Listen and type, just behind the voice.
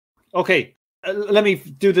Okay, let me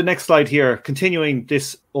do the next slide here, continuing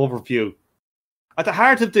this overview. At the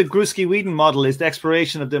heart of the Gruski-Wheaton model is the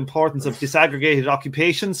exploration of the importance of disaggregated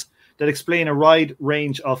occupations that explain a wide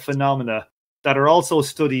range of phenomena that are also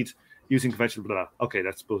studied using conventional blah. Okay,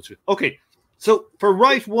 that's bullshit. Okay, so for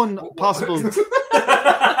one possible...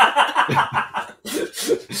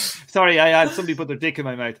 Sorry, I had somebody put their dick in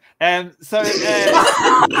my mouth.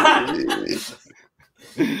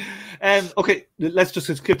 Okay, let's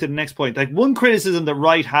just skip to the next point. Like, one criticism that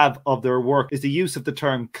Wright have of their work is the use of the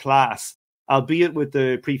term class, albeit with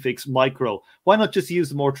the prefix micro. Why not just use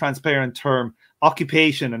the more transparent term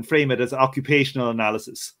occupation and frame it as occupational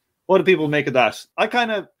analysis? What do people make of that? I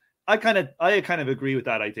kind of agree with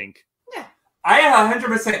that, I think. Yeah. I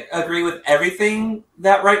 100% agree with everything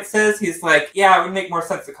that Wright says. He's like, yeah, it would make more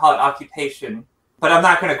sense to call it occupation, but I'm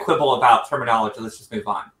not going to quibble about terminology. Let's just move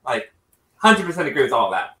on. Like, 100% agree with all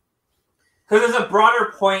of that. Because there's a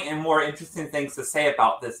broader point and more interesting things to say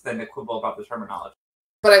about this than to quibble about the terminology.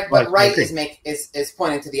 But Wright is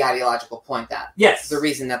pointing to the ideological point that the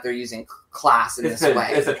reason that they're using class in this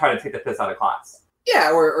way is to try to take the piss out of class.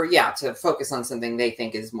 Yeah, or to focus on something they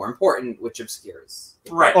think is more important, which obscures.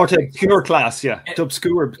 Right. Or to obscure class, to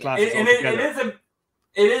obscure class. It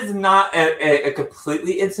is not a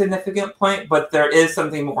completely insignificant point, but there is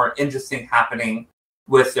something more interesting happening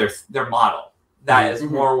with their model that is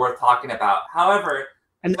more worth talking about. However,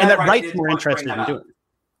 and that Wright's more interested in doing.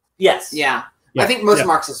 Yes. Yeah. I think most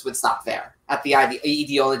Marxists would stop there at the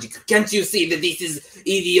ideology. Can't you see that this is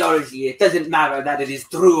ideology? It doesn't matter that it is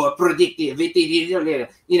true or predictive. Like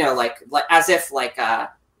as if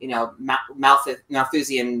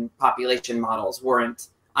Malthusian population models weren't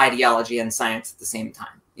ideology and science at the same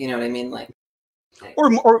time. You know what I mean?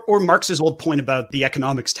 Or Marx's old point about the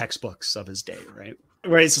economics textbooks of his day, right?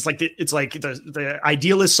 Right. It's just like the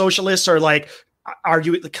idealist socialists are like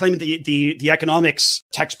claiming the economics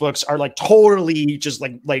textbooks are like totally just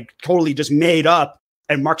totally just made up,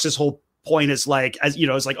 and Marx's whole point is like, as you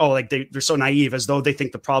know, it's like, oh, like they're so naive, as though they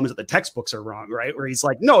think the problem is that the textbooks are wrong, right? Where he's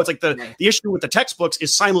like, no, it's like the issue with the textbooks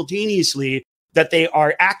is simultaneously that they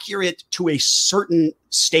are accurate to a certain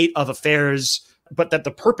state of affairs, but that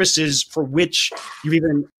the purposes for which you've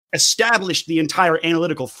even established the entire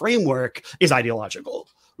analytical framework is ideological.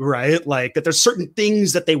 Right? Like that there's certain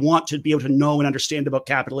things that they want to be able to know and understand about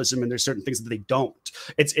capitalism, and there's certain things that they don't.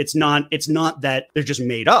 It's not that they're just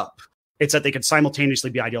made up. It's that they could simultaneously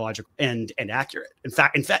be ideological and accurate. In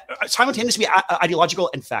fact, simultaneously be ideological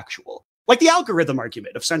and factual. Like the algorithm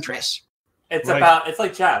argument of centrists. It's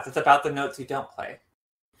like jazz. It's about the notes you don't play.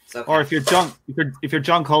 Okay. Or if you're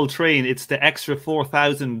John Coltrane, it's the extra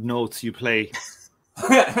 4,000 notes you play.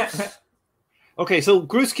 Okay, so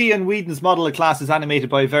Gruski and Whedon's model of class is animated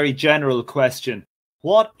by a very general question.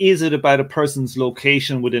 What is it about a person's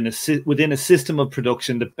location within a system of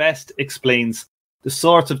production that best explains the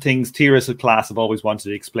sorts of things theorists of class have always wanted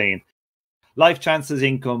to explain? Life chances,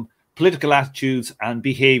 income, political attitudes and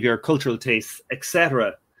behavior, cultural tastes,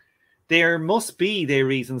 etc. There must be, they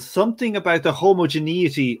reason, something about the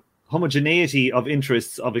homogeneity of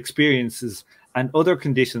interests, of experiences, and other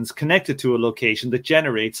conditions connected to a location that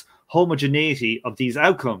generates homogeneity of these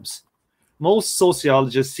outcomes. Most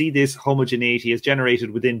sociologists see this homogeneity as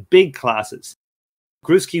generated within big classes.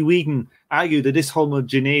 Gruski-Wheaton argue that this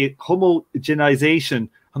homogenization,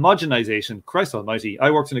 Christ almighty,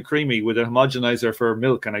 I worked in a creamery with a homogenizer for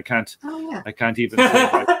milk, and I can't even say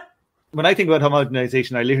it right. When I think about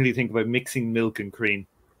homogenization, I literally think about mixing milk and cream.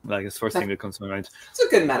 Like, it's the first thing that comes to my mind. It's a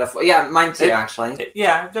good metaphor. Yeah, mine too, actually.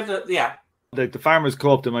 Yeah. The farmers'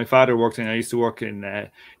 co-op that my father worked in, I used to work in,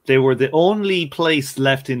 they were the only place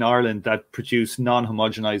left in Ireland that produced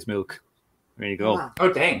non-homogenized milk. There you go. Wow.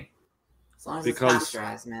 Oh, dang. As long as it's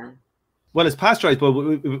pasteurized, man. Well, it's pasteurized,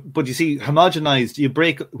 but you see, homogenized,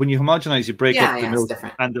 when you homogenize, you break up the milk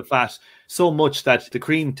and the fat so much that the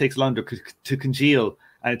cream takes longer to congeal,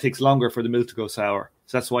 and it takes longer for the milk to go sour.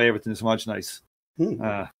 So that's why everything is homogenized.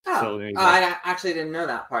 I actually didn't know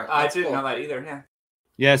that part. I didn't know that either, yeah.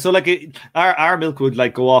 Yeah, so like our milk would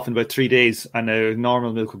like go off in about 3 days, and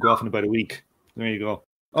normal milk would go off in about a week. There you go.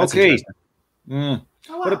 Okay. Oh,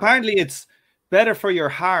 wow. But apparently it's better for your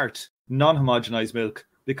heart, non-homogenized milk,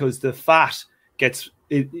 because the fat it's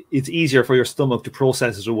easier for your stomach to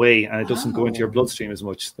process it away, and it doesn't go into your bloodstream as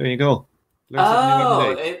much. There you go.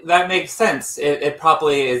 That makes sense. It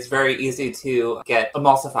probably is very easy to get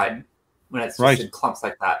emulsified when it's just in clumps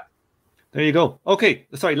like that. There you go. Okay,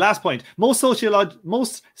 sorry, last point. Most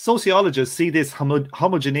sociologists see this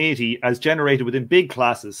homogeneity as generated within big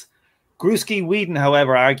classes. Gruski-Wheaton,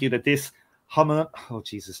 however, argue that this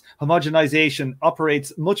homogenization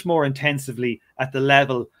operates much more intensively at the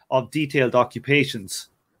level of detailed occupations.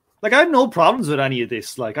 Like, I have no problems with any of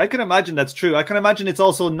this. Like, I can imagine that's true. I can imagine it's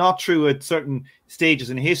also not true at certain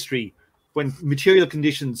stages in history when material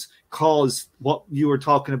conditions cause what you were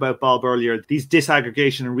talking about, Bob, earlier, these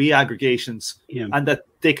disaggregation and reaggregations, and that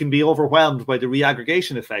they can be overwhelmed by the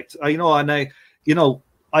reaggregation effect. I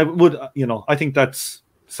think that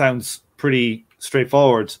sounds pretty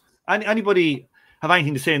straightforward. Anybody have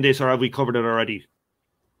anything to say in this, or have we covered it already?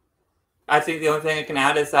 I think the only thing I can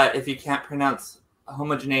add is that if you can't pronounce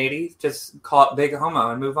homogeneity, just call it big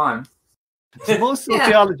homo and move on. So most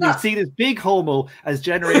sociologists see this big homo as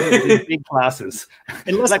generated in big classes.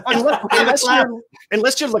 Unless you're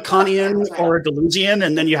Lacanian or Deleuzian,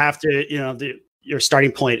 and then you have to, your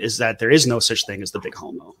starting point is that there is no such thing as the big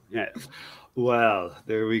homo. Yeah. Well,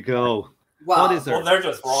 there we go. Well, what is there? Well, they're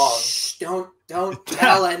just wrong. Don't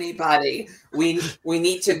tell anybody. We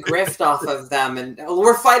need to grift off of them, and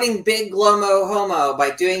we're fighting big glomo homo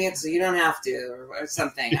by doing it, so you don't have to, or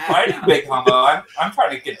something. Fighting big homo. I'm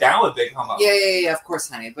trying to get down with big homo. Yeah, of course,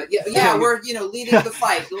 honey. But yeah, we're leading the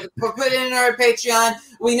fight. Put it in our Patreon.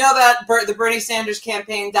 We know that the Bernie Sanders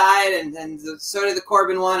campaign died, and so did the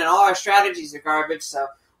Corbyn one, and all our strategies are garbage. So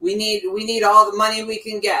we need all the money we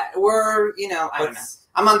can get. We're I don't know.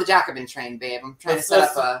 I'm on the Jacobin train, babe. I'm trying to set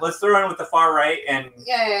up a... Let's throw in with the far right and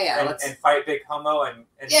and fight big homo and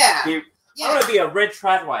I want to be a red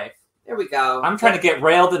trad wife. There we go. I'm trying to get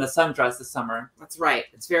railed in a sundress this summer. That's right.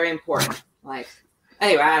 It's very important.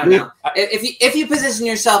 Anyway, I don't know. If you position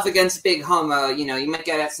yourself against big homo, you might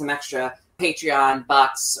get some extra Patreon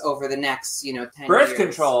bucks over the next 10 Birth years.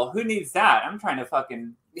 control. Who needs that? I'm trying to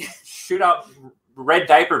fucking shoot out red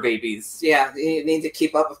diaper babies. Yeah, you need to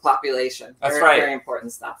keep up with population. That's right. Very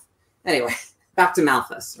important stuff. Anyway, back to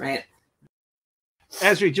Malthus, right?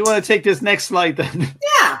 Esri, do you want to take this next slide then?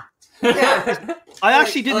 Yeah. I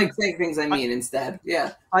actually didn't like saying things I mean instead.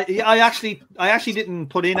 Yeah. I actually didn't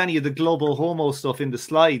put in any of the global homo stuff in the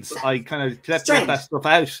slides. I kind of left that stuff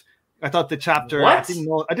out. I thought the chapter. What?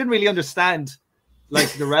 I didn't really understand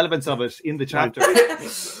the relevance of it in the chapter.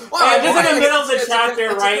 Well, just in the middle of the chapter,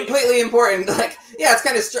 right? It's completely important. It's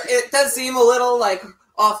kind of it does seem a little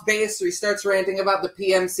off base. Where he starts ranting about the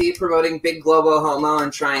PMC promoting big globo homo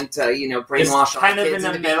and trying to brainwash all kids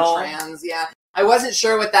into being trans. Yeah, I wasn't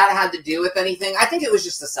sure what that had to do with anything. I think it was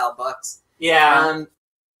just to sell books. Yeah.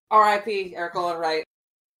 R.I.P. Eric Olin Wright.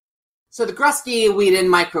 So the Grusky-Whedon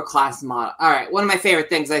microclass model. All right, one of my favorite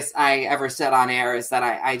things I ever said on air is that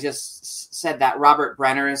I just said that Robert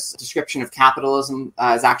Brenner's description of capitalism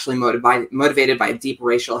is actually motivated by a deep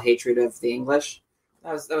racial hatred of the English.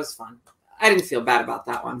 That was fun. I didn't feel bad about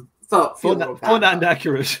that one. Fun and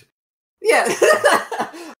accurate. Yeah.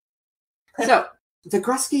 So the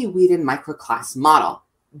Grusky-Whedon microclass model.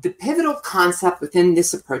 The pivotal concept within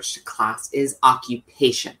this approach to class is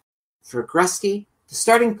occupation. For Grusky, the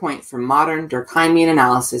starting point for modern Durkheimian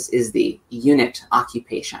analysis is the unit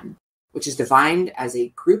occupation, which is defined as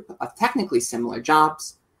a group of technically similar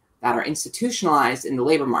jobs that are institutionalized in the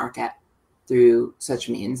labor market through such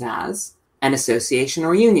means as an association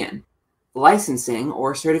or union, licensing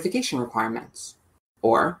or certification requirements,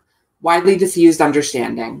 or widely diffused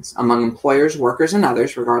understandings among employers, workers, and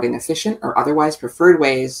others regarding efficient or otherwise preferred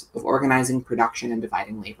ways of organizing production and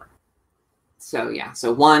dividing labor.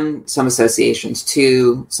 So 1, some associations,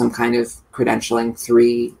 2, some kind of credentialing,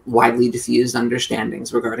 3, widely diffused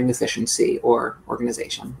understandings regarding efficiency or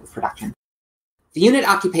organization of production. The unit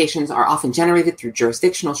occupations are often generated through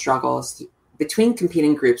jurisdictional struggles between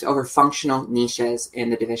competing groups over functional niches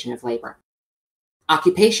in the division of labor.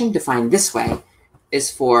 Occupation, defined this way,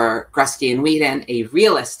 is for Grusky and Whedon a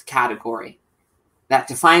realist category that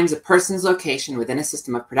defines a person's location within a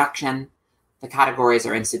system of production. The categories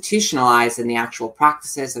are institutionalized in the actual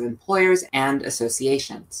practices of employers and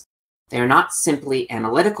associations. They are not simply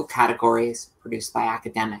analytical categories produced by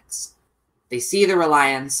academics. They see the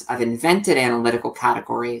reliance of invented analytical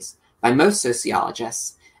categories by most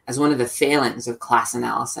sociologists as one of the failings of class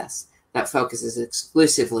analysis that focuses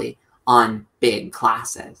exclusively on big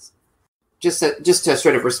classes. Just to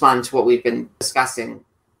sort of respond to what we've been discussing,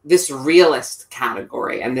 this realist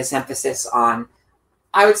category and this emphasis on,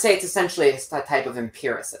 I would say it's essentially a type of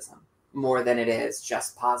empiricism more than it is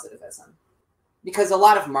just positivism. Because a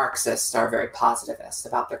lot of Marxists are very positivist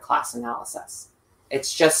about their class analysis.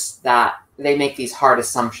 It's just that they make these hard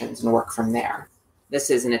assumptions and work from there. This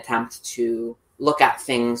is an attempt to look at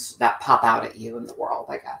things that pop out at you in the world,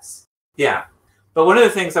 I guess. Yeah. But one of the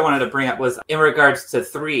things I wanted to bring up was in regards to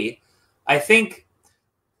 3, I think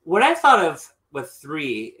what I thought of with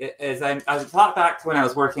 3 is I thought back to when I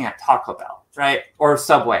was working at Taco Bell, right? Or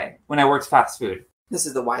Subway, when I worked fast food. This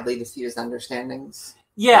is the widely diffused understandings.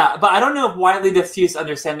 Yeah, but I don't know if widely diffused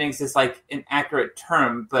understandings is like an accurate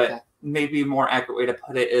term, but Okay. maybe a more accurate way to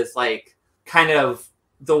put it is like kind of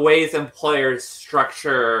the ways employers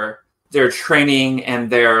structure their training and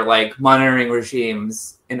their like monitoring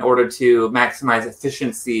regimes in order to maximize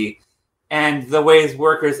efficiency, and the ways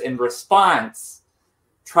workers in response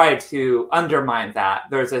try to undermine that.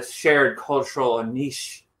 There's a shared cultural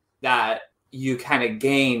niche that you kind of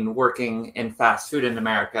gain working in fast food in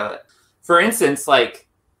America. For instance, like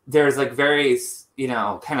there's like very,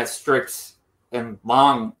 kind of strict and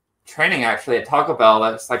long training actually at Taco Bell.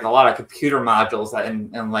 That's like a lot of computer modules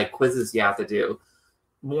and like quizzes you have to do.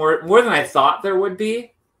 More than I thought there would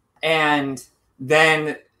be. And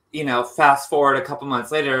then, fast forward a couple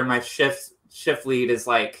months later, my shift lead is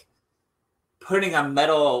like putting a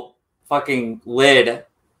metal fucking lid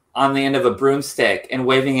on the end of a broomstick and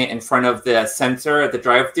waving it in front of the sensor at the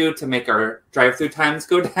drive-thru to make our drive-thru times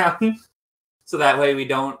go down. So that way we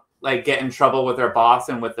don't like get in trouble with our boss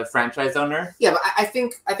and with the franchise owner. Yeah, but I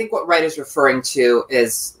think what Wright is referring to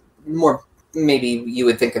is more maybe you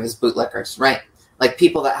would think of as bootlickers, right? Like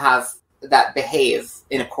people that behave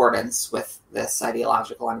in accordance with this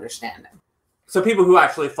ideological understanding. So people who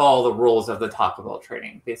actually follow the rules of the Taco Bell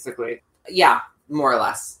training, basically. Yeah, more or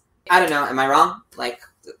less. I don't know. Am I wrong? Like,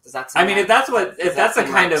 does that sound I mean, if that's the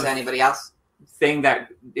kind of anybody else thing that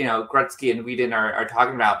Gretzky and Whedon are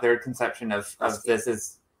talking about, their conception of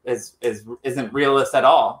this isn't realist at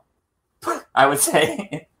all. I would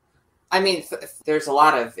say. I mean, there's a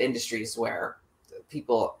lot of industries where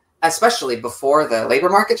people, especially before the labor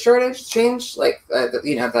market shortage changed, like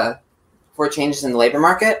before changes in the labor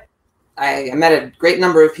market, I met a great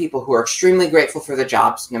number of people who are extremely grateful for their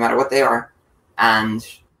jobs, no matter what they are, and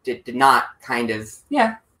did not kind of...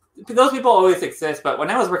 Yeah, those people always exist, but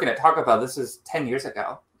when I was working at Taco Bell, this was 10 years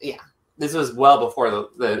ago. Yeah. This was well before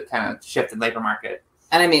the kind of shift in labor market.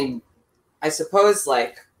 And I mean, I suppose,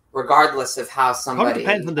 like, regardless of how somebody... It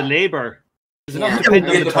depends on the labor. Does it Yeah. not depend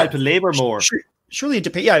on the type of labor more? Surely it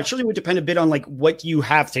depends. Yeah, it surely would depend a bit on like what you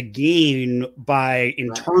have to gain by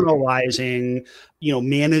internalizing,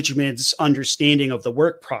 management's understanding of the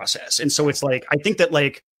work process. And so it's like, I think that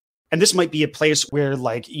like, and this might be a place where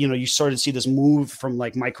like, you sort of see this move from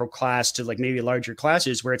like micro class to like maybe larger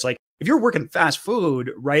classes where it's like, if you're working fast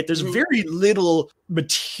food, right, there's very little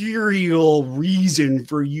material reason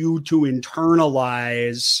for you to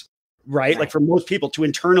internalize, right? Like for most people to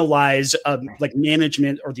internalize like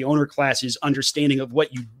management or the owner class's understanding of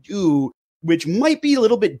what you do, which might be a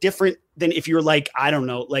little bit different than if you're like, I don't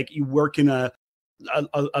know, like you work in a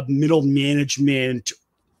middle management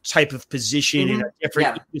type of position in a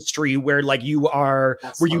different industry where like you are,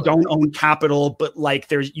 where you don't own capital, but like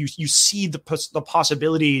there's, you see the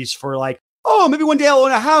possibilities for like, oh, maybe one day I'll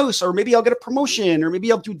own a house, or maybe I'll get a promotion, or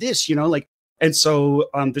maybe I'll do this, like, and so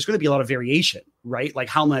there's going to be a lot of variation, right? Like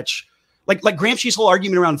how much, like Gramsci's whole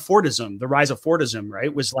argument around Fordism, the rise of Fordism,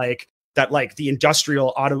 right, was like that, like the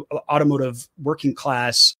industrial automotive working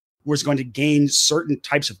class was going to gain certain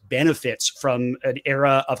types of benefits from an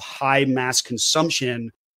era of high mass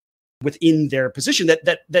consumption within their position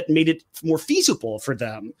that made it more feasible for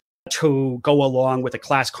them to go along with a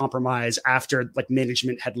class compromise after like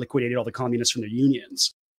management had liquidated all the communists from their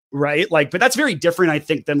unions, right? Like, but that's very different, I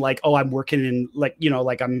think, than like, oh, I'm working in like,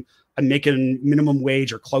 like I'm making minimum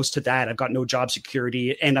wage or close to that. I've got no job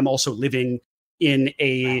security. And I'm also living in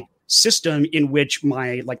a system in which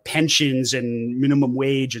my like pensions and minimum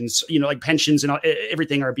wage and, like pensions and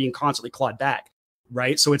everything are being constantly clawed back.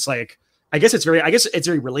 Right. So it's like, I guess it's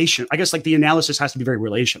very relational. I guess like the analysis has to be very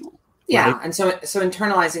relational. Yeah. Right? And so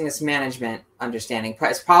internalizing this management understanding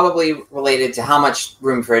is probably related to how much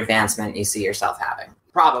room for advancement you see yourself having.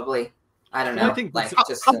 Probably. I don't know. I think like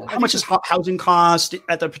how much is housing cost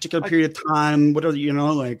at that particular period of time? What are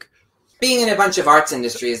like being in a bunch of arts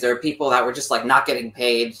industries, there are people that were just like not getting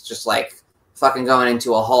paid, just like fucking going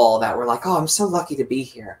into a hole that were like, oh, I'm so lucky to be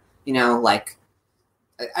here. Like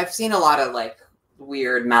I've seen a lot of like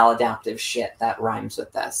weird maladaptive shit that rhymes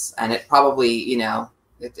with this. And it probably,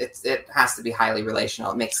 it has to be highly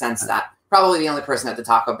relational. It makes sense that probably the only person at the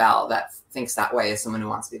Taco Bell that thinks that way is someone who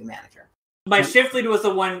wants to be the manager. My shift lead was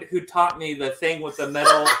the one who taught me the thing with the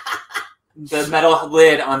metal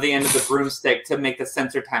lid on the end of the broomstick to make the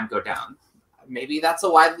sensor time go down. Maybe that's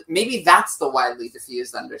the widely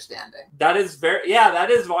diffused understanding. That is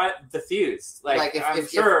why diffused. Like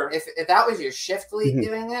if that was your shift lead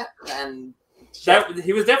doing it, then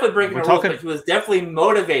he was definitely breaking the rules, but he was definitely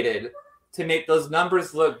motivated to make those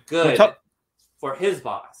numbers look good for his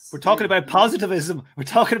boss. We're talking about positivism. We're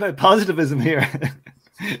talking about positivism here.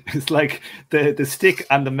 It's like the stick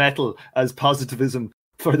and the metal as positivism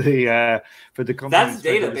for the companies. That's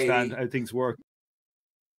data, to understand baby. how things work.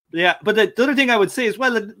 Yeah, but the other thing I would say is,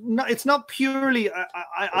 well, it's not purely.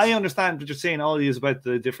 I understand what you're saying. All these about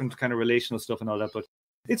the different kind of relational stuff and all that, but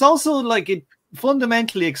it's also like it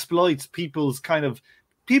fundamentally exploits people's kind of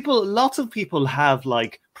people. Lots of people have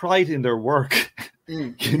like pride in their work,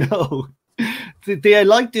 you know. They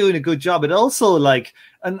like doing a good job. It also like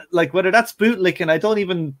whether that's bootlicking.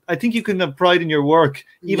 I think you can have pride in your work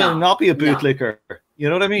even and not be a bootlicker. You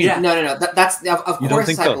know what I mean? Yeah. No. That's of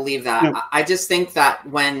course I believe that. No. I just think that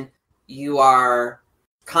when you are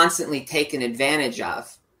constantly taken advantage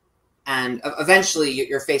of, and eventually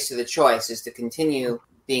you're faced with a choice is to continue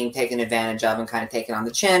being taken advantage of and kind of take it on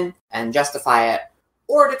the chin and justify it,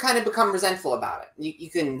 or to kind of become resentful about it. You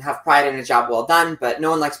can have pride in a job well done, but no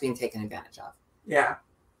one likes being taken advantage of. Yeah.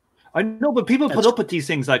 I know, but people put up with these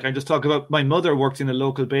things. Like I just talk about my mother worked in a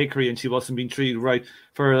local bakery and she wasn't being treated right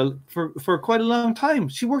for quite a long time.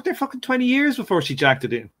 She worked there fucking 20 years before she jacked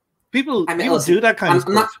it in. People do that kind of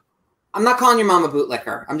stuff. I'm not calling your mom a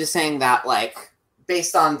bootlicker. I'm just saying that, like,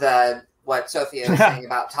 based on what Sophia was saying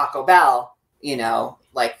about Taco Bell, you know,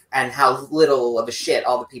 like, and how little of a shit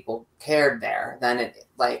all the people cared there, then it,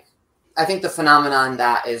 like, I think the phenomenon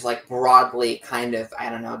that is like broadly kind of, I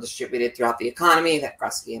don't know, distributed throughout the economy that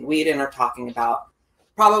Grusky and Whedon are talking about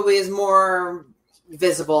probably is more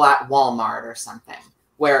visible at Walmart or something,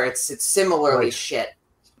 where it's similarly shit,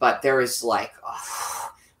 but there is like,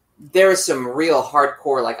 there is some real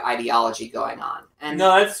hardcore like ideology going on. And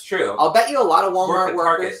no, that's true. I'll bet you a lot of Walmart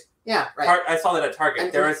workers. Yeah, right. I saw that at Target.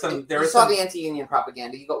 And there was some. You saw the anti-union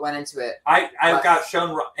propaganda. You went into it. I got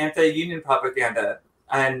shown anti-union propaganda,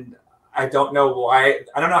 and I don't know why.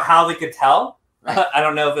 I don't know how they could tell. Right. I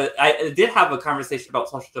don't know if I did have a conversation about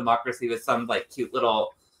social democracy with some like cute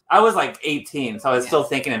little. I was like 18, so I was still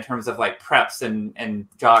thinking in terms of like preps and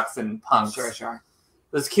jocks and punks. Sure.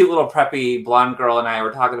 This cute little preppy blonde girl and I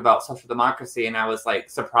were talking about social democracy, and I was like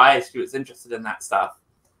surprised she was interested in that stuff.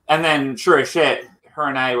 And then, sure as shit, her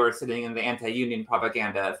and I were sitting in the anti-union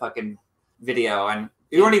propaganda fucking video, and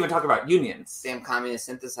we weren't even talking about unions. Damn communist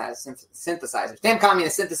synthesizers. Damn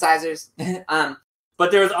communist synthesizers.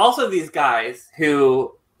 But there was also these guys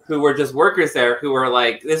who were just workers there who were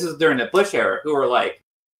like, this is during the Bush era, who were like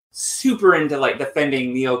super into like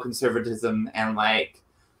defending neoconservatism and like,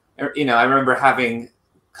 you know, I remember having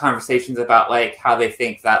conversations about like how they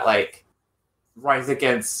think that like Rise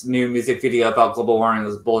Against new music video about global warming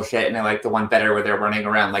was bullshit, and I like the one better where they're running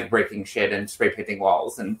around like breaking shit and spray painting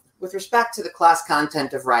walls. And with respect to the class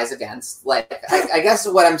content of Rise Against, like I guess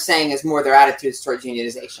what I'm saying is more their attitudes towards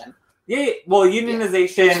unionization. Yeah, well,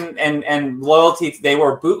 unionization and loyalty, they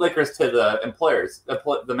were bootlickers to the employers,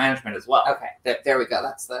 the management as well. Okay, there we go.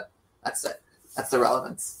 That's it. That's the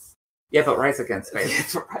relevance. Yeah, but Rise Against, baby. Yeah,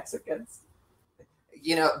 but Rise Against.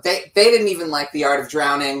 You know, they didn't even like The Art of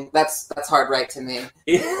Drowning. That's hard right to me.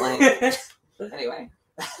 Like, anyway.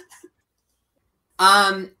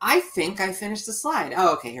 I think I finished the slide.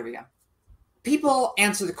 Oh, okay, here we go. People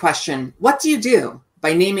answer the question, what do you do?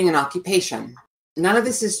 By naming an occupation. None of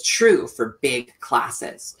this is true for big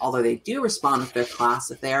classes, although they do respond with their class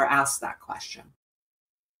if they are asked that question.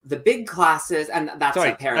 The big classes, and that's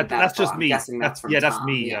apparent. That's just me. I'm guessing that's from that's Tom.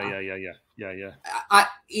 me. Yeah.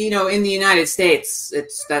 You know, in the United States,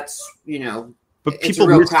 that's you know, but it's a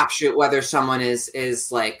real crapshoot whether someone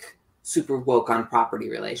is like super woke on property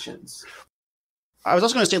relations. I was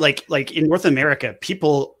also going to say, like in North America,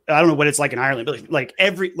 people, I don't know what it's like in Ireland, but like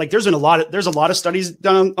there's a lot of studies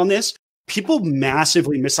done on this. People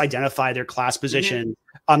massively misidentify their class position,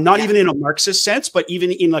 not even in a Marxist sense, but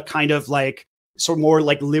even in a kind of like sort of more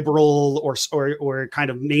like liberal or kind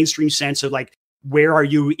of mainstream sense of like, where are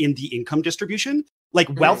you in the income distribution? Like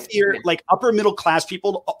wealthier, like upper middle class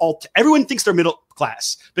people, everyone thinks they're middle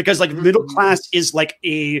class because like middle class is like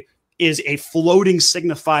a floating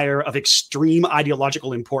signifier of extreme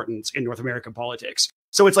ideological importance in North American politics.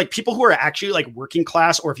 So it's like people who are actually like working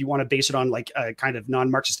class, or if you want to base it on like a kind of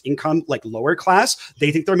non-Marxist income, like lower class,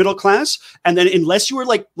 they think they're middle class. And then unless you are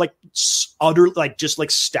like just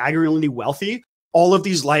like staggeringly wealthy, all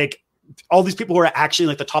these people who are actually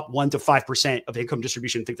like the top 1% to 5% of income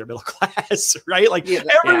distribution think they're middle class, right? Like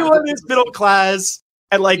everyone is middle class,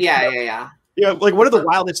 and like Yeah, like one of the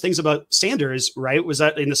wildest things about Sanders, right, was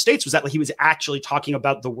that in the States was that like, he was actually talking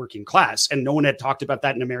about the working class, and no one had talked about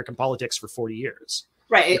that in American politics for 40 years.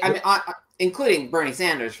 Right. I mean, including Bernie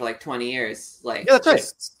Sanders for like 20 years, like that's right.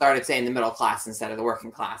 Started saying the middle class instead of the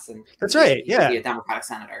working class, and that's right. Yeah, be a Democratic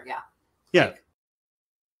senator. Yeah. Yeah.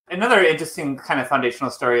 Another interesting kind of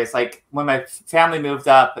foundational story is like when my family moved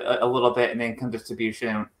up a little bit in income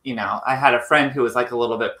distribution, you know, I had a friend who was like a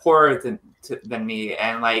little bit poorer than me.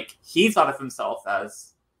 And like, he thought of himself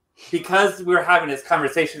as, because we were having this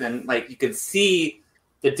conversation and like, you could see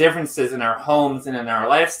the differences in our homes and in our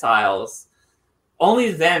lifestyles.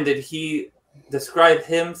 Only then did he describe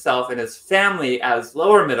himself and his family as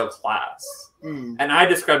lower middle class. And I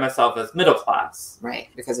describe myself as middle class. Right.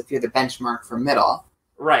 Because if you're the benchmark for middle.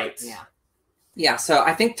 Right. Yeah. Yeah. So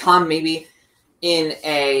I think, Tom, maybe in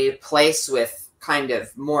a place with kind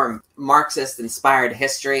of more Marxist inspired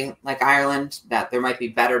history like Ireland, that there might be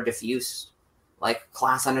better diffuse like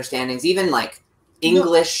class understandings, even like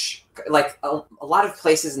English, like a lot of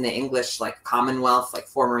places in the English like Commonwealth, like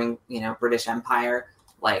former, you know, British Empire,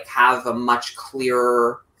 like have a much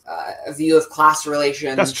clearer view of class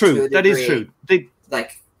relations. That's true. That is true.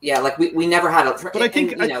 We never had a. But I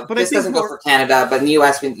think, this doesn't go for Canada, but in the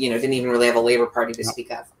U.S., we didn't even really have a Labor Party to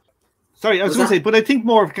speak of. Sorry, I was going to say, but I think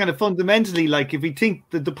more kind of fundamentally, like if we think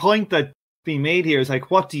that the point that's being made here is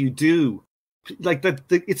like, what do you do? Like that,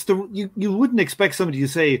 you wouldn't expect somebody to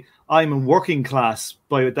say, I'm a working class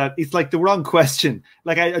by that. It's like the wrong question.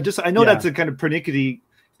 Like I know that's a kind of pernickety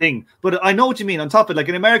thing, but I know what you mean. On top of it, like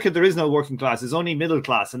in America, there is no working class; there's only middle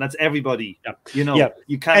class, and that's everybody. You know,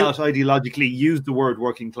 you cannot ideologically use the word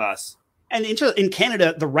working class. And in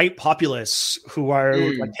Canada, the right populists who are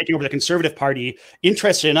like taking over the Conservative Party,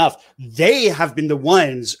 interesting enough, they have been the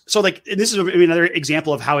ones. So like, and this is another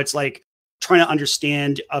example of how it's like trying to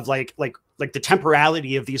understand of like the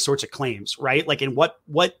temporality of these sorts of claims, right? Like in what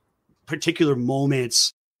particular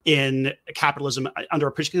moments in capitalism under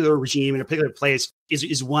a particular regime in a particular place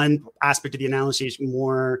is one aspect of the analysis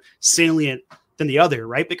more salient than the other,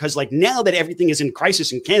 right? Because like now that everything is in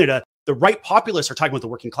crisis in Canada, the right populists are talking about the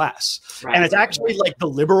working class. Right. And it's actually like the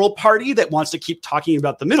Liberal Party that wants to keep talking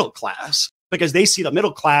about the middle class because they see the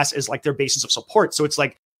middle class as like their basis of support. So it's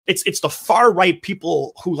like, it's the far right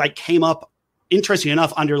people who like came up, interesting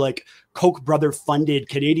enough, under like Koch brother funded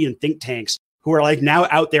Canadian think tanks who are like now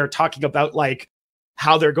out there talking about like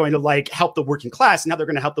how they're going to like help the working class and how they're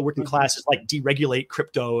going to help the working class is like deregulate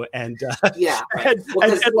crypto and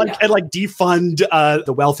defund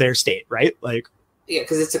the welfare state, right? Like, yeah,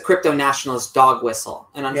 because it's a crypto nationalist dog whistle,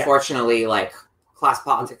 and unfortunately, like class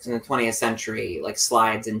politics in the 20th century, like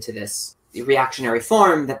slides into this reactionary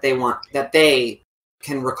form that they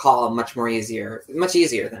can recall much easier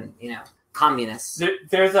than communists.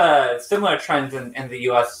 There's a similar trend in the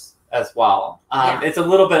U.S. as well. It's a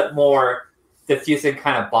little bit more diffusing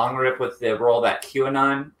kind of bong rip with the role that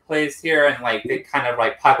QAnon plays here, and like the kind of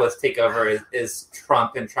like populist takeover is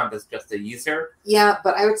Trump, and Trump is just a user. Yeah,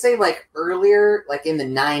 but I would say like earlier, like in the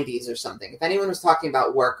 90s or something, if anyone was talking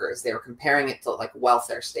about workers, they were comparing it to like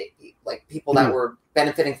welfare state, like people that were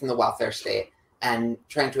benefiting from the welfare state and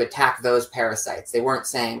trying to attack those parasites. They weren't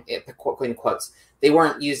saying it, in quotes, they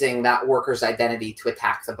weren't using that worker's identity to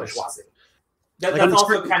attack the bourgeoisie. That's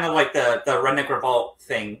also kind of like the redneck revolt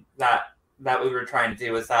thing that we were trying to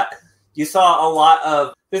do, is that you saw a lot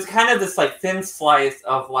of, there's kind of this like thin slice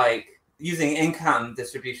of like using income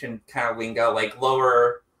distribution kind of lingo, like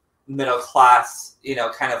lower middle class,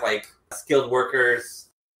 kind of like skilled workers,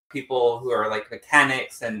 people who are like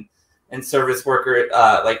mechanics and service worker,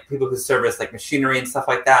 like people who service like machinery and stuff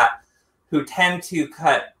like that, who tend to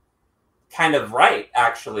cut kind of right,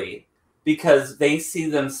 actually, because they see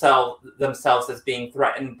themselves as being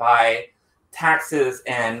threatened by taxes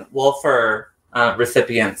and welfare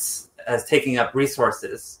recipients as taking up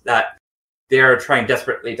resources that they're trying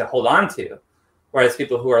desperately to hold on to, whereas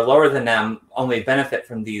people who are lower than them only benefit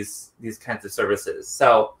from these kinds of services.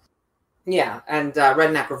 So, yeah, and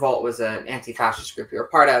Redneck Revolt was an anti-fascist group you were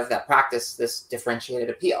part of that practiced this differentiated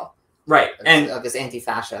appeal, right? Of this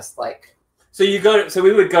anti-fascist like. So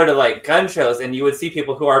we would go to like gun shows, and you would see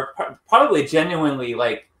people who are probably genuinely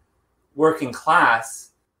like working class,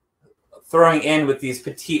 throwing in with these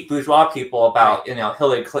petite bourgeois people about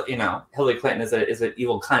Hillary Clinton is an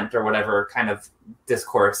evil cunt or whatever kind of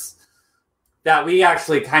discourse that we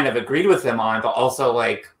actually kind of agreed with them on, but also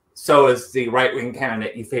like so is the right wing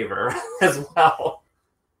candidate you favor as well.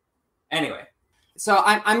 Anyway. So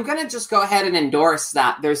I'm going to just go ahead and endorse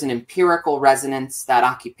that there's an empirical resonance that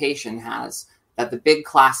occupation has that the big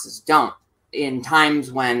classes don't, in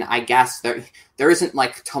times when I guess there isn't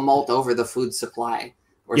like tumult over the food supply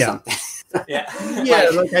or something. Yeah.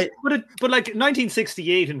 But like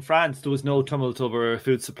 1968 in France, there was no tumult over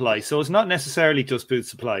food supply. So it's not necessarily just food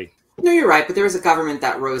supply. No, you're right. But there was a government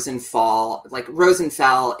that rose and fell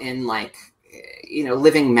in like,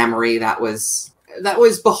 living memory that was that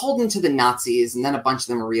was beholden to the Nazis, and then a bunch of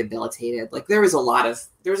them were rehabilitated. Like there was a lot of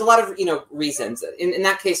reasons. In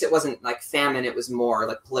that case, it wasn't like famine; it was more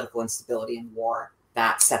like political instability and war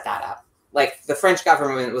that set that up. Like the French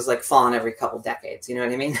government was like falling every couple decades. You know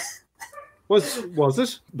what I mean? Was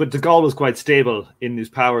it? But de Gaulle was quite stable in his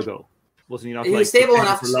power, though, wasn't he? Not he like was stable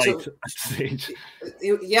enough to.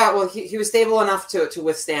 Yeah, well, he was stable enough to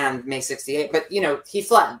withstand May '68, but he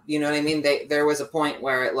fled. You know what I mean? There was a point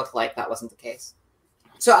where it looked like that wasn't the case.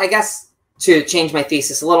 So I guess to change my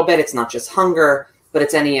thesis a little bit, it's not just hunger, but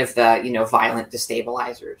it's any of the violent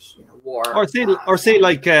destabilizers, war, or say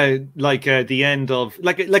like the end of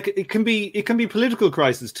like it can be political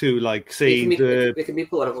crisis too, like say it can be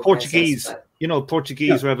political Portuguese crisis,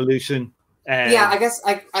 Portuguese Revolution. I guess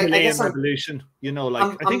Revolution.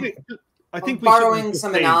 I think I'm borrowing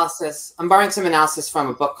some analysis. I'm borrowing some analysis from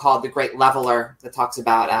a book called The Great Leveler that talks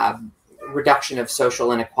about reduction of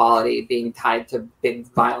social inequality being tied to big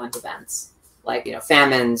violent events like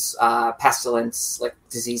famines, pestilence, like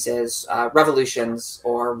diseases, revolutions,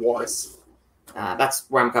 or wars. That's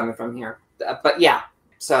where I'm coming from here. But yeah,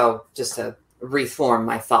 so just to reform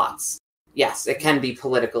my thoughts, yes, it can be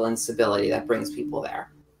political instability that brings people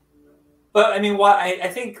there. But I mean, I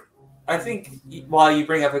think while you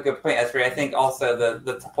bring up a good point, Esri, I think also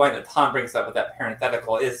the point that Tom brings up with that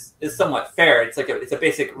parenthetical is somewhat fair. It's like it's a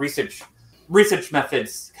basic research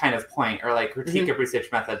methods kind of point, or like critique of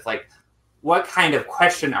research methods. Like, what kind of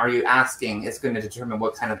question are you asking is going to determine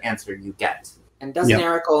what kind of answer you get. And doesn't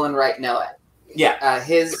Eric Olin Wright know it? Yeah,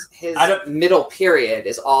 his middle period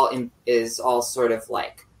is all sort of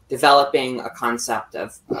like developing a concept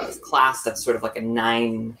of class that's sort of like a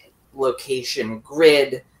 9-location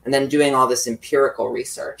grid, and then doing all this empirical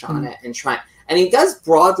research on it and he does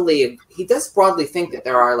broadly think that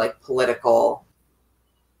there are like political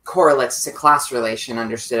correlates to class relation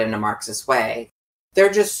understood in a Marxist way.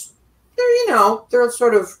 They're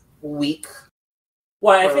sort of weak.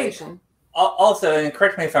 Well, I think also, and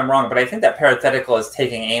correct me if I'm wrong, but I think that parenthetical is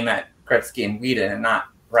taking aim at Gretzky and Whedon and not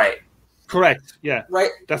Wright. Correct. Yeah.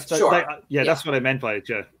 Right. That's sure. That's what I meant by it.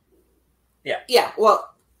 Yeah. Yeah. Yeah.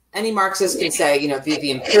 Well, any Marxist can say,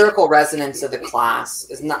 the empirical resonance of the class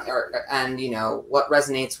is not, and what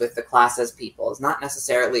resonates with the class as people is not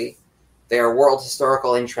necessarily their world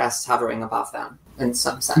historical interests hovering above them in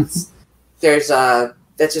some sense.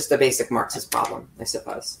 That's just a basic Marxist problem, I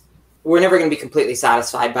suppose. We're never going to be completely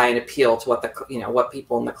satisfied by an appeal to what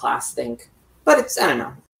people in the class think. But I don't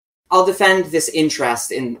know. I'll defend this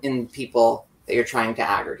interest in people that you're trying to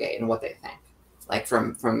aggregate and what they think. Like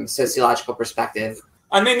from sociological perspective.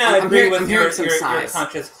 I may not agree with your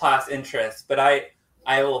conscious class interest, but I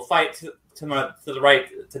will fight to the right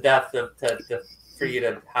to death for you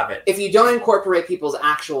to have it. If you don't incorporate people's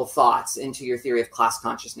actual thoughts into your theory of class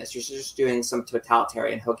consciousness, you're just doing some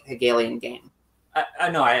totalitarian Hegelian game.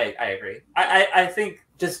 No, I agree. I think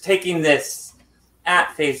just taking this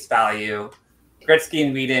at face value, Gretzky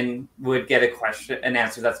and Whedon would get an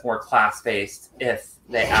answer that's more class-based if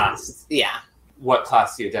they asked what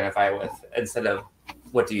class do you identify with instead of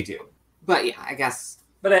what do you do. But yeah, I guess.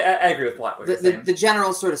 But I agree with a lot what you're saying. The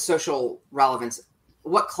general sort of social relevance,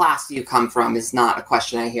 what class do you come from, is not a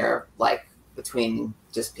question I hear like between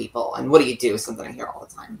just people. And what do you do is something I hear all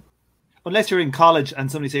the time. Unless you're in college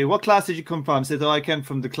and somebody say, what class did you come from? Say, I came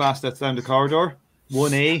from the class that's down the corridor.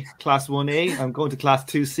 1A, class 1A. I'm going to class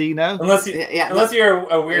 2C now. Unless you're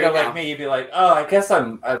a weirdo like me, you'd be like, oh, I guess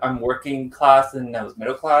I'm working class and I was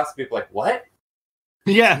middle class. People like, what?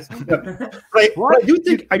 Yeah. Right. I do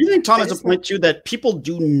think Tom has a point too, that people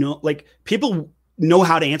do know, like people know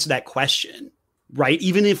how to answer that question, right?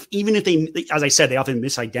 Even if they, as I said, they often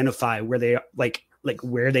misidentify where they like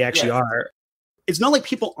where they actually are. It's not like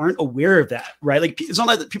people aren't aware of that, right? Like it's not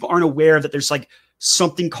like people aren't aware that there's like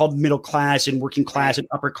something called middle class and working class and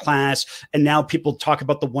upper class. And now people talk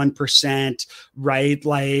about the 1%, right?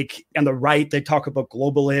 Like on the right, they talk about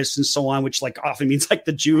globalists and so on, which like often means like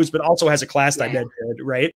the Jews, but also has a class dimension,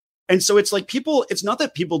 right? And so it's like it's not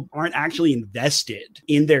that people aren't actually invested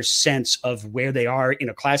in their sense of where they are in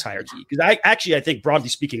a class hierarchy. Because I think broadly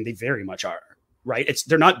speaking, they very much are. Right.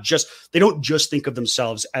 They don't just think of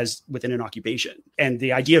themselves as within an occupation. And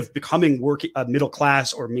the idea of becoming a middle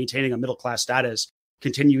class or maintaining a middle class status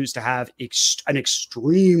continues to have an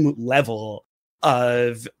extreme level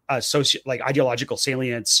of ideological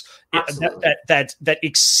salience that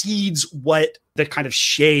exceeds what the kind of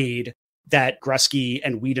shade that Gretzky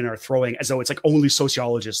and Whedon are throwing, as though it's like only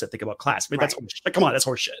sociologists that think about class. I mean, that's like, come on, that's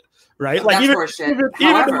horseshit, right? Like even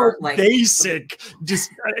the more basic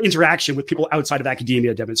interaction with people outside of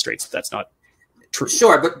academia demonstrates that's not true.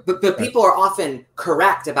 Sure, but people are often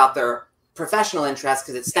correct about their professional interest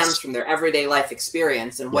because it stems from their everyday life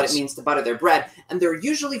experience and what it means to butter their bread. And they're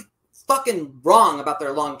usually fucking wrong about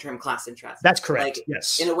their long-term class interests. That's correct. Like,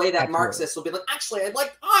 yes. In a way that Marxists will be like, actually,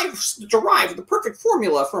 I've derived the perfect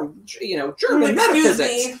formula from, German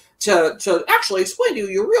metaphysics to actually explain to you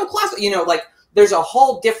your real class. There's a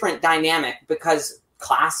whole different dynamic because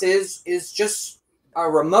class is just a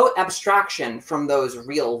remote abstraction from those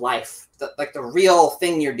real life, the real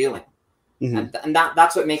thing you're doing. Mm-hmm. And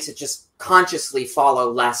that's what makes it just consciously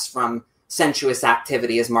follow less from sensuous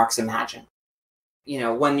activity as Marx imagined.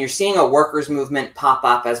 When you're seeing a workers' movement pop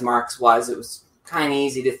up as Marx was, it was kind of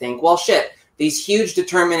easy to think, well, shit, these huge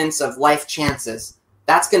determinants of life chances,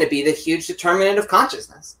 that's going to be the huge determinant of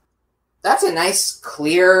consciousness. That's a nice,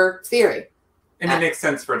 clear theory. And it makes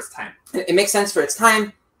sense for its time. It makes sense for its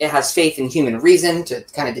time. It has faith in human reason to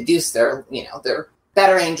kind of deduce their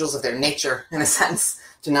better angels of their nature, in a sense,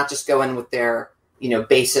 to not just go in with their,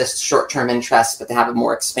 basest short-term interests, but to have a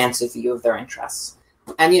more expansive view of their interests.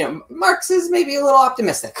 And, Marx is maybe a little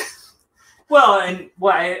optimistic. Well, I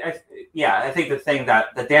think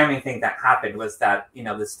the damning thing that happened was that,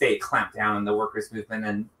 the state clamped down on the workers'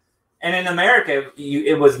 movement. And in America,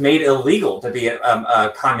 it was made illegal to be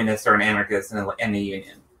a communist or an anarchist in the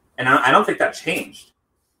union. And I don't think that changed.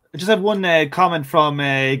 I just have one comment from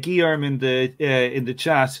Guillermo in the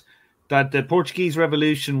chat that the Portuguese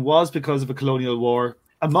Revolution was because of a colonial war,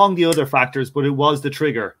 among the other factors, but it was the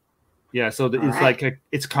trigger. Yeah, so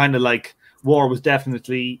it's kind of like war was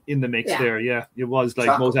definitely in the mix there. Yeah, it was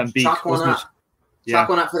like Mozambique, wasn't it? Chalk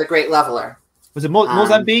one up for the Great Leveler. Was it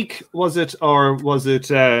Mozambique? Was it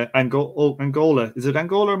Angola? Is it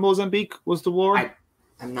Angola or Mozambique was the war?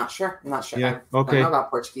 I'm not sure. Yeah, okay. I don't know about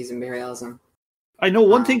Portuguese imperialism. I know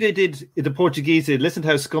one thing they did. The Portuguese did. Listen to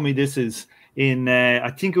how scummy this is. In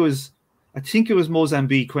I think it was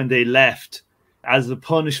Mozambique when they left. As a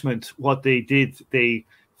punishment, what they did, they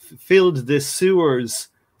filled the sewers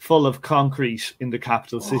full of concrete in the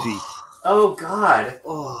capital city. Oh God!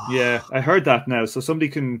 Yeah, I heard that now. So somebody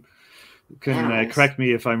can correct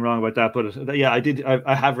me if I'm wrong about that. But yeah, I did.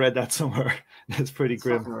 I have read that somewhere. That's pretty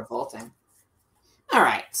grim. Fucking revolting. All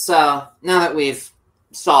right. So now that we've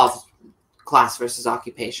solved class versus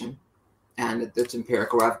occupation and its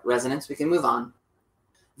empirical resonance, we can move on.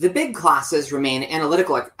 The big classes remain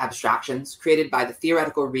analytical abstractions created by the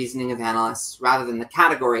theoretical reasoning of analysts rather than the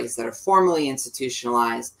categories that are formally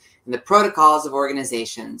institutionalized in the protocols of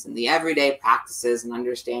organizations and the everyday practices and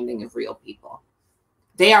understanding of real people.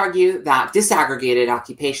 They argue that disaggregated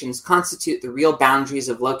occupations constitute the real boundaries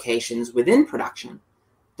of locations within production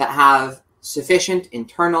that have sufficient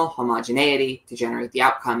internal homogeneity to generate the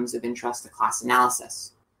outcomes of interest to class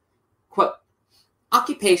analysis. Quote,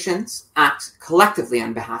 occupations act collectively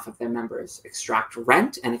on behalf of their members, extract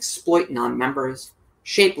rent and exploit non-members,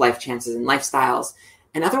 shape life chances and lifestyles,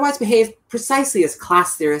 and otherwise behave precisely as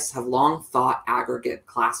class theorists have long thought aggregate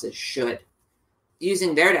classes should.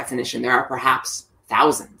 Using their definition, there are perhaps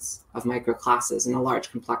thousands of microclasses in a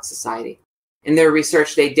large, complex society. In their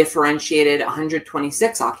research, they differentiated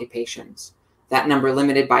 126 occupations, that number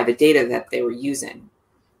limited by the data that they were using.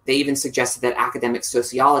 They even suggested that academic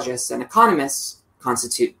sociologists and economists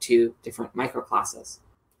constitute two different microclasses.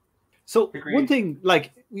 So one thing,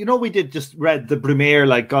 we did just read the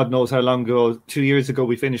Brumaire, God knows how long ago, 2 years ago,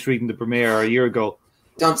 we finished reading the Brumaire, or a year ago.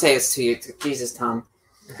 Don't say it's 2 years, Jesus, Tom.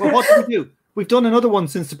 Well, what did we do? We've done another one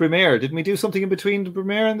since the Brumaire. Didn't we do something in between the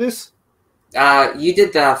Brumaire and this? You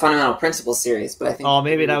did the Fundamental Principles series, but I think... Oh,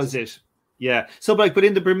 maybe that was it. Yeah. So, but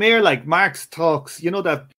in the Brumaire, Marx talks,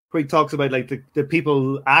 that where he talks about, the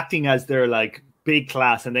people acting as their, big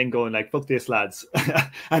class and then going fuck this lads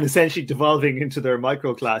and essentially devolving into their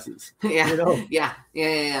micro classes.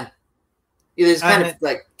 Yeah. There's kind of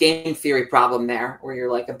game theory problem there where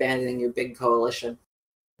you're abandoning your big coalition.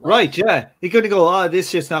 Right, yeah. You're going to go, this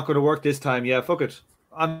shit's not going to work this time. Yeah, fuck it.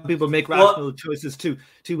 And people make rational choices to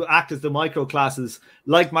act as the micro classes,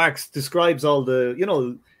 like Marx describes all the,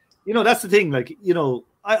 that's the thing.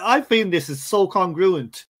 I find this is so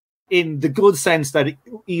congruent in the good sense that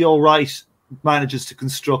E.O. Wright manages to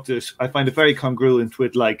construct it. I find it very congruent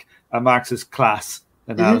with a Marxist class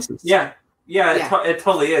analysis. Mm-hmm. Yeah. It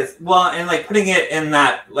totally is. Well, and putting it in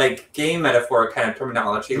that game metaphor kind of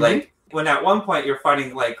terminology, when at one point you're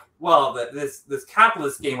fighting this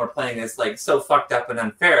capitalist game we're playing is so fucked up and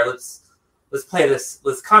unfair. Let's play this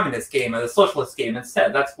communist game or the socialist game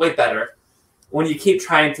instead. That's way better. When you keep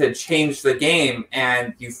trying to change the game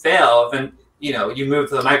and you fail, then you move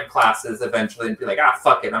to the microclasses eventually and be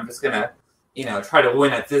fuck it, I'm just gonna try to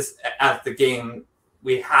win at the game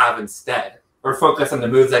we have instead, or focus on the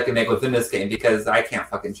moves I can make within this game because I can't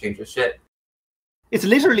fucking change the shit. It's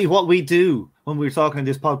literally what we do when we're talking in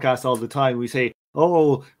this podcast all the time. We say,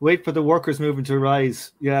 "Oh, wait for the workers' movement to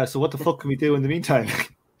rise." Yeah. So what the fuck can we do in the meantime?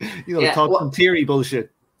 Talk some theory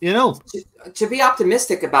bullshit. To be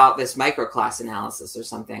optimistic about this microclass analysis or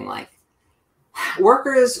something, like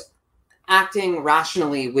workers acting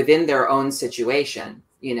rationally within their own situation,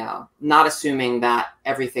 not assuming that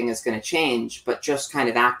everything is going to change, but just kind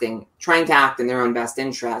of trying to act in their own best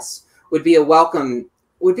interests would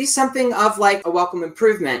be something of like a welcome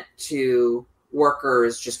improvement to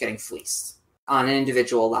workers just getting fleeced on an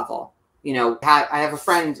individual level. I have a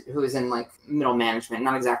friend who is in like middle management,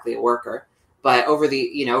 not exactly a worker, but over the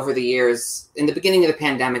years, in the beginning of the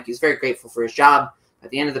pandemic, he was very grateful for his job.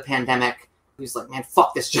 At the end of the pandemic, he was like, man,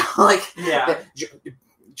 fuck this job.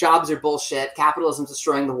 Jobs are bullshit. Capitalism's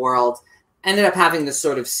destroying the world. Ended up having this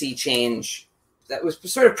sort of sea change that was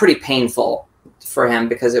sort of pretty painful for him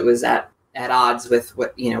because it was at odds with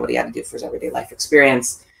what he had to do for his everyday life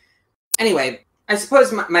experience. Anyway, I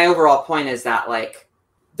suppose my overall point is that like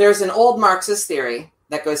there's an old Marxist theory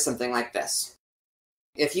that goes something like this.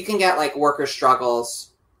 If you can get like worker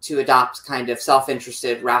struggles to adopt kind of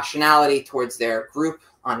self-interested rationality towards their group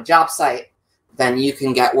on a job site, then you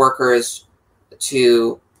can get workers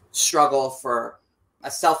to struggle for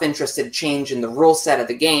a self-interested change in the rule set of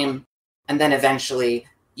the game, and then eventually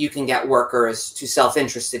you can get workers to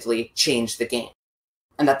self-interestedly change the game.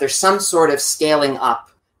 And that there's some sort of scaling up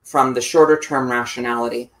from the shorter-term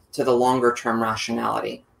rationality to the longer-term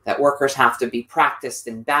rationality, that workers have to be practiced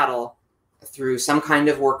in battle through some kind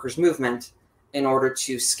of workers' movement in order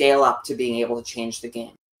to scale up to being able to change the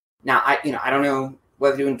game. Now, I don't know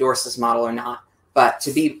whether to endorse this model or not, but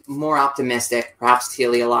to be more optimistic, perhaps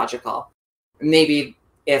teleological, maybe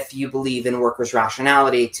if you believe in workers'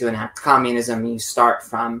 rationality to enact communism, you start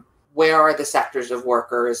from where are the sectors of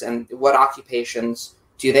workers and what occupations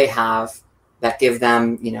do they have that give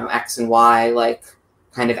them, X and Y, like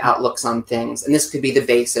kind of outlooks on things. And this could be the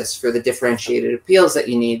basis for the differentiated appeals that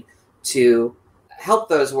you need to help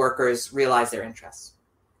those workers realize their interests.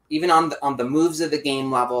 Even on the moves of the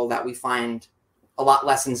game level that we find a lot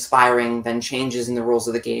less inspiring than changes in the rules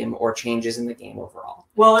of the game or changes in the game overall.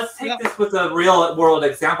 Well, let's take this with a real world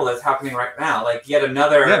example that's happening right now. Like yet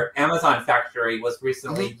another Amazon factory was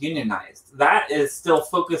recently unionized. That is still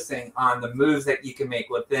focusing on the moves that you can make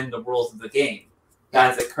within the rules of the game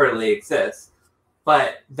as it currently exists.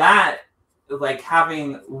 But that, like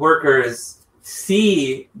having workers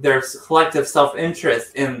see their collective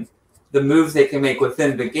self-interest in the moves they can make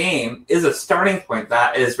within the game is a starting point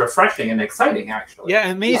that is refreshing and exciting, actually. Yeah,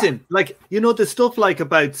 amazing. Yeah. Like, the stuff like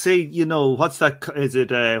about, say, what's that? Is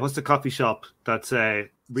it, what's the coffee shop that's really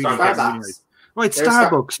Starbucks. Right,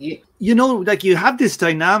 Starbucks. You have this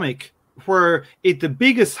dynamic where the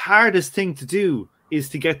biggest, hardest thing to do is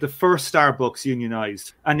to get the first Starbucks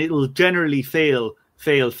unionized, and it'll generally fail,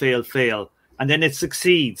 and then it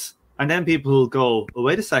succeeds. And then people will go, oh,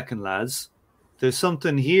 wait a second, lads, there's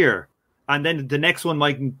something here. And then the next one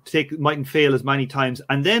mightn't fail as many times.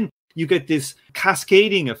 And then you get this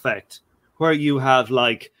cascading effect where you have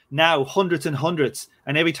like now hundreds and hundreds.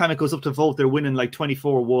 And every time it goes up to vote, they're winning like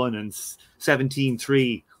 24-1 and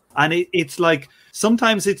 17-3. And it's like,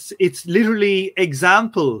 sometimes it's literally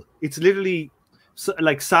example. It's literally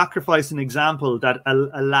like sacrifice an example that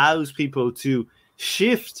allows people to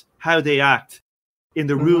shift how they act in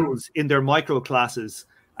the rules, in their microclasses.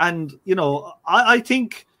 And, I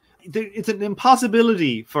think it's an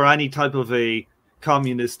impossibility for any type of a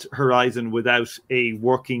communist horizon without a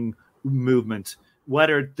working movement.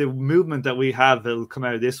 Whether the movement that we have that'll come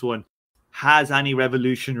out of this one has any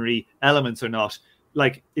revolutionary elements or not.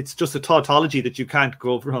 Like, it's just a tautology that you can't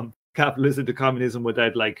go from capitalism to communism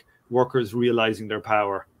without, like, workers realizing their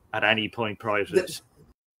power at any point prior to this.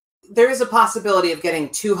 There is a possibility of getting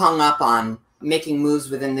too hung up on making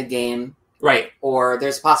moves within the game. Right. Or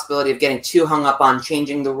there's a possibility of getting too hung up on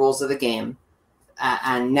changing the rules of the game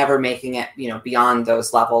and never making it, beyond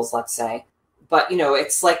those levels, let's say. But,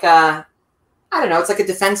 it's like it's like a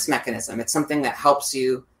defense mechanism. It's something that helps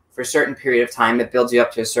you for a certain period of time, that builds you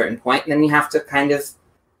up to a certain point, and then you have to kind of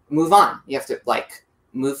move on. You have to, like,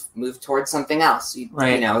 move towards something else.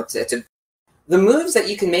 Right. The moves that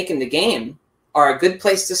you can make in the game are a good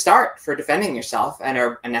place to start for defending yourself and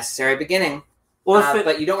are a necessary beginning. Well,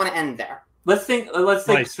 but you don't want to end there. Let's think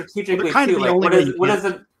strategically too. Like,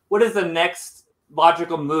 what is the next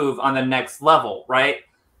logical move on the next level, right?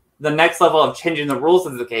 The next level of changing the rules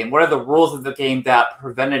of the game. What are the rules of the game that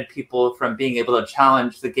prevented people from being able to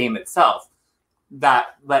challenge the game itself?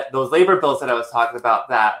 Those labor bills that I was talking about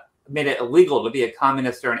that made it illegal to be a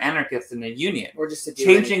communist or an anarchist in a union. Or just to do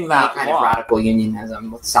changing that kind law. of radical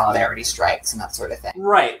unionism with solidarity strikes and that sort of thing.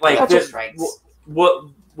 Right. Like,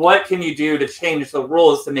 what can you do to change the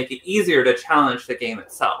rules to make it easier to challenge the game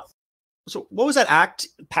itself? So what was that act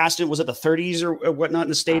passed in? Was it the 30s or whatnot in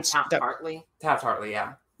the States? Taft-Hartley,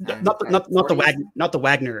 yeah. Not the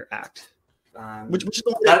Wagner Act. Which is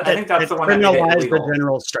the one I think that's the one that made it criminalized illegal. the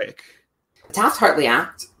general strike. The Taft-Hartley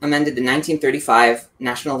Act amended the 1935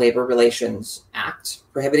 National Labor Relations Act,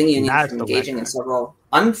 prohibiting unions from engaging in several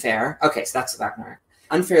unfair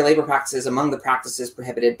labor practices. Among the practices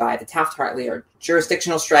prohibited by the Taft-Hartley are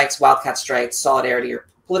jurisdictional strikes, wildcat strikes, solidarity or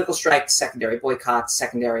political strikes, secondary boycotts,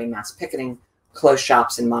 secondary mass picketing, closed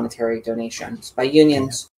shops, and monetary donations by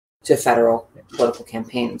unions to federal political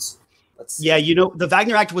campaigns. Yeah, the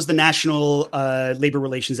Wagner Act was the National Labor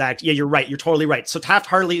Relations Act. Yeah, you're right. You're totally right. So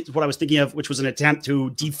Taft-Hartley is what I was thinking of, which was an attempt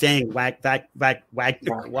to defang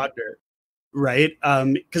Wagner, right?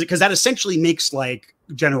 Because that essentially makes like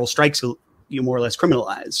general strikes more or less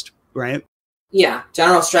criminalized, right? Yeah,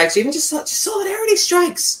 general strikes, even just solidarity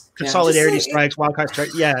strikes. Solidarity strikes, wildcat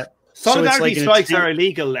strikes. Yeah, solidarity strikes are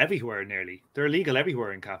illegal everywhere. Nearly, they're illegal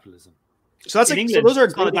everywhere in capitalism. So that's in England, those are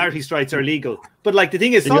solidarity strikes are legal. But like the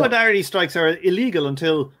thing is, solidarity strikes are illegal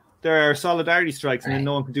until there are solidarity strikes, and then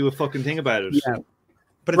no one can do a fucking thing about it. Yeah,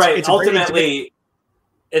 but it's ultimately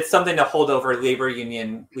it's something to hold over labor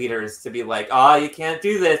union leaders to be like, oh, you can't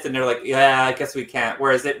do this, and they're like, yeah, I guess we can't.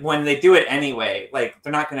 Whereas when they do it anyway, like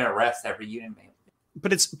they're not going to arrest every union member.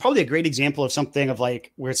 But it's probably a great example of something of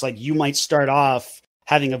like where it's like you might start off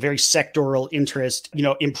having a very sectoral interest,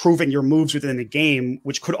 improving your moves within the game,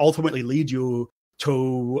 which could ultimately lead you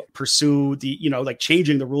to pursue the, like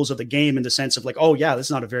changing the rules of the game in the sense of like, oh yeah, that's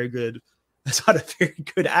not a very good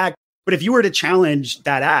act. But if you were to challenge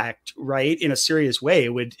that act, right, in a serious way,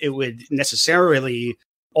 it would necessarily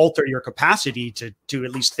alter your capacity to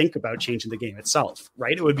at least think about changing the game itself,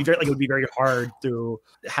 right? It would be very hard to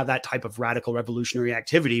have that type of radical revolutionary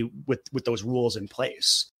activity with those rules in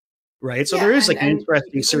place. Right. So there is an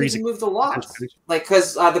interesting series of move the laws, like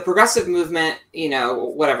because the progressive movement,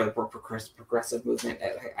 whatever the progressive movement,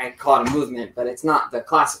 I call it a movement, but it's not the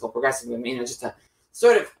classical progressive movement, just a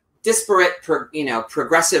sort of disparate,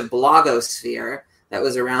 progressive blogosphere that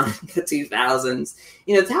was around the 2000s.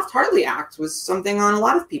 The Taft-Hartley Act was something on a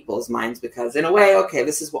lot of people's minds because in a way, okay,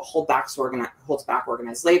 this is what holds back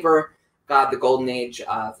organized labor. God, the golden age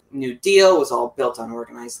of New Deal was all built on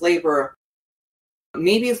organized labor.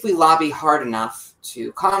 Maybe if we lobby hard enough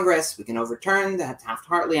to Congress, we can overturn the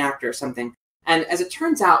Taft-Hartley Act or something. And as it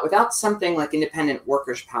turns out, without something like independent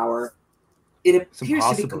workers' power, it appears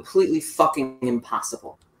to be completely fucking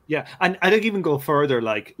impossible. Yeah, and I'd even go further.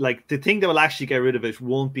 Like the thing that will actually get rid of it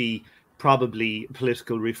won't be probably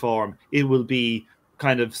political reform. It will be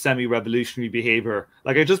kind of semi-revolutionary behavior.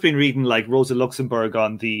 Like I've just been reading like Rosa Luxemburg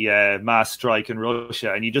on the mass strike in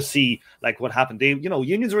Russia, and you just see like what happened. They,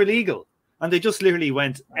 unions were illegal. And they just literally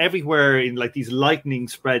went everywhere in like these lightning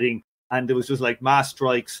spreading, and there was just like mass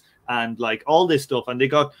strikes and like all this stuff. And they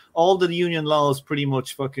got all the union laws pretty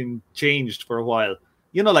much fucking changed for a while.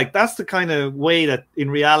 Like that's the kind of way that in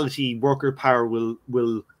reality worker power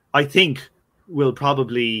will I think will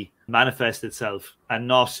probably manifest itself, and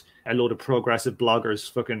not a load of progressive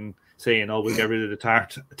bloggers fucking saying, oh, we'll get rid of the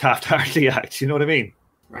Taft-Hartley Act. You know what I mean?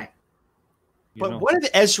 Right. But what if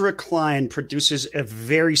Ezra Klein produces a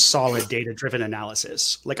very solid data-driven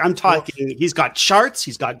analysis? Like I'm talking, he's got charts,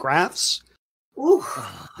 he's got graphs. Ooh,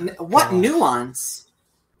 what nuance!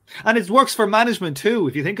 And it works for management too,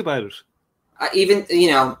 if you think about it. Even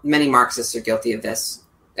many Marxists are guilty of this.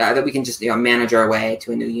 That we can just manage our way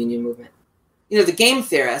to a new union movement. The game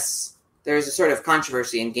theorists. There's a sort of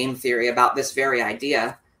controversy in game theory about this very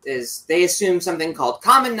idea. Is they assume something called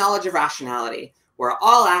common knowledge of rationality, where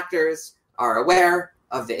all actors are aware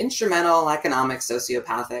of the instrumental, economic,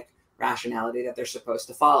 sociopathic rationality that they're supposed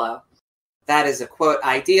to follow. That is a, quote,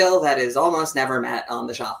 ideal that is almost never met on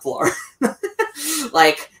the shop floor.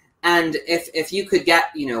 And if you could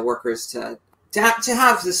get, workers to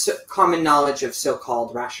have this common knowledge of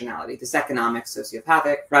so-called rationality, this economic,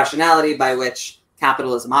 sociopathic rationality by which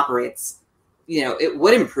capitalism operates, it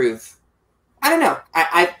would improve. I don't know.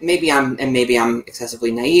 Maybe I'm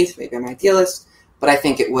excessively naive, maybe I'm idealist, but I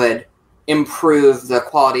think it would improve the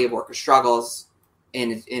quality of worker struggles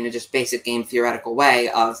in a just basic game theoretical way.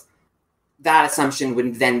 Of that assumption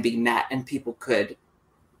would then be met, and people could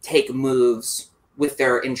take moves with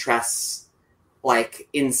their interests, like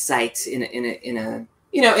insight in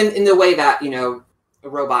the way that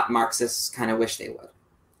robot Marxists kind of wish they would,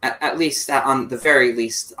 at least on the very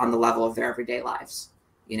least on the level of their everyday lives.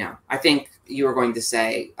 I think you were going to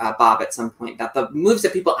say, Bob, at some point, that the moves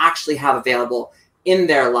that people actually have available in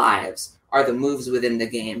their lives are the moves within the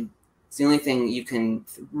game. It's the only thing you can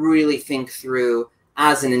really think through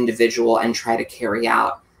as an individual and try to carry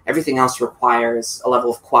out. Everything else requires a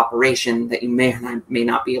level of cooperation that you may or may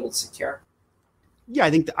not be able to secure. Yeah, I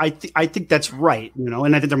think that's right.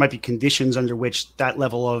 And I think there might be conditions under which that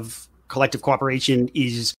level of collective cooperation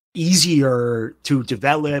is easier to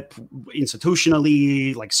develop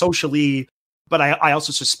institutionally, like socially. But I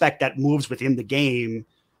also suspect that moves within the game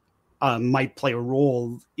might play a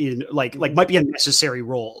role in might be a necessary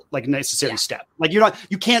role, like a necessary step. Like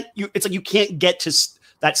you can't get to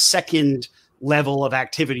that second level of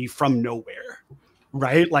activity from nowhere,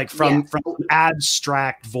 right? Like from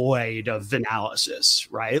abstract void of analysis,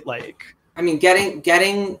 right? Like, I mean,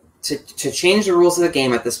 getting to change the rules of the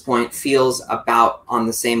game at this point feels about on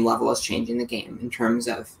the same level as changing the game in terms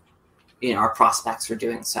of, our prospects for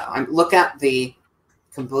doing so. Look at the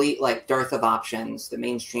complete dearth of options the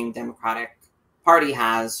mainstream Democratic Party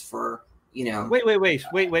has for,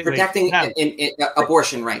 wait, protecting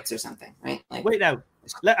abortion rights or something, right? Wait now.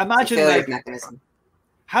 Imagine mechanism.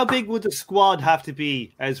 How big would the squad have to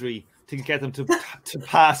be, Esri, to get them to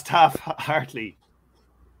pass Taft-Hartley?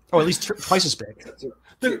 Or at least twice as big.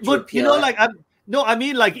 But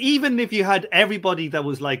even if you had everybody that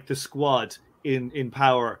was like the squad in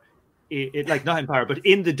power, not in power, but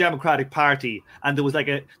in the Democratic Party, and there was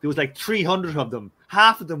 300 of them,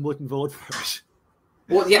 half of them wouldn't vote for it.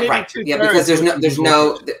 Well, yeah, right. Yeah, because there's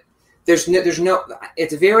no.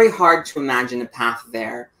 It's very hard to imagine a path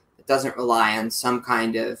there that doesn't rely on some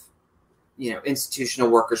kind of, institutional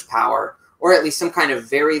workers' power, or at least some kind of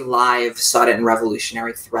very live, sudden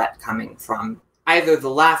revolutionary threat coming from either the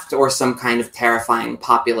left or some kind of terrifying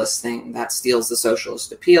populist thing that steals the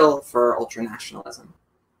socialist appeal for ultranationalism.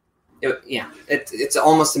 It's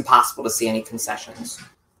almost impossible to see any concessions.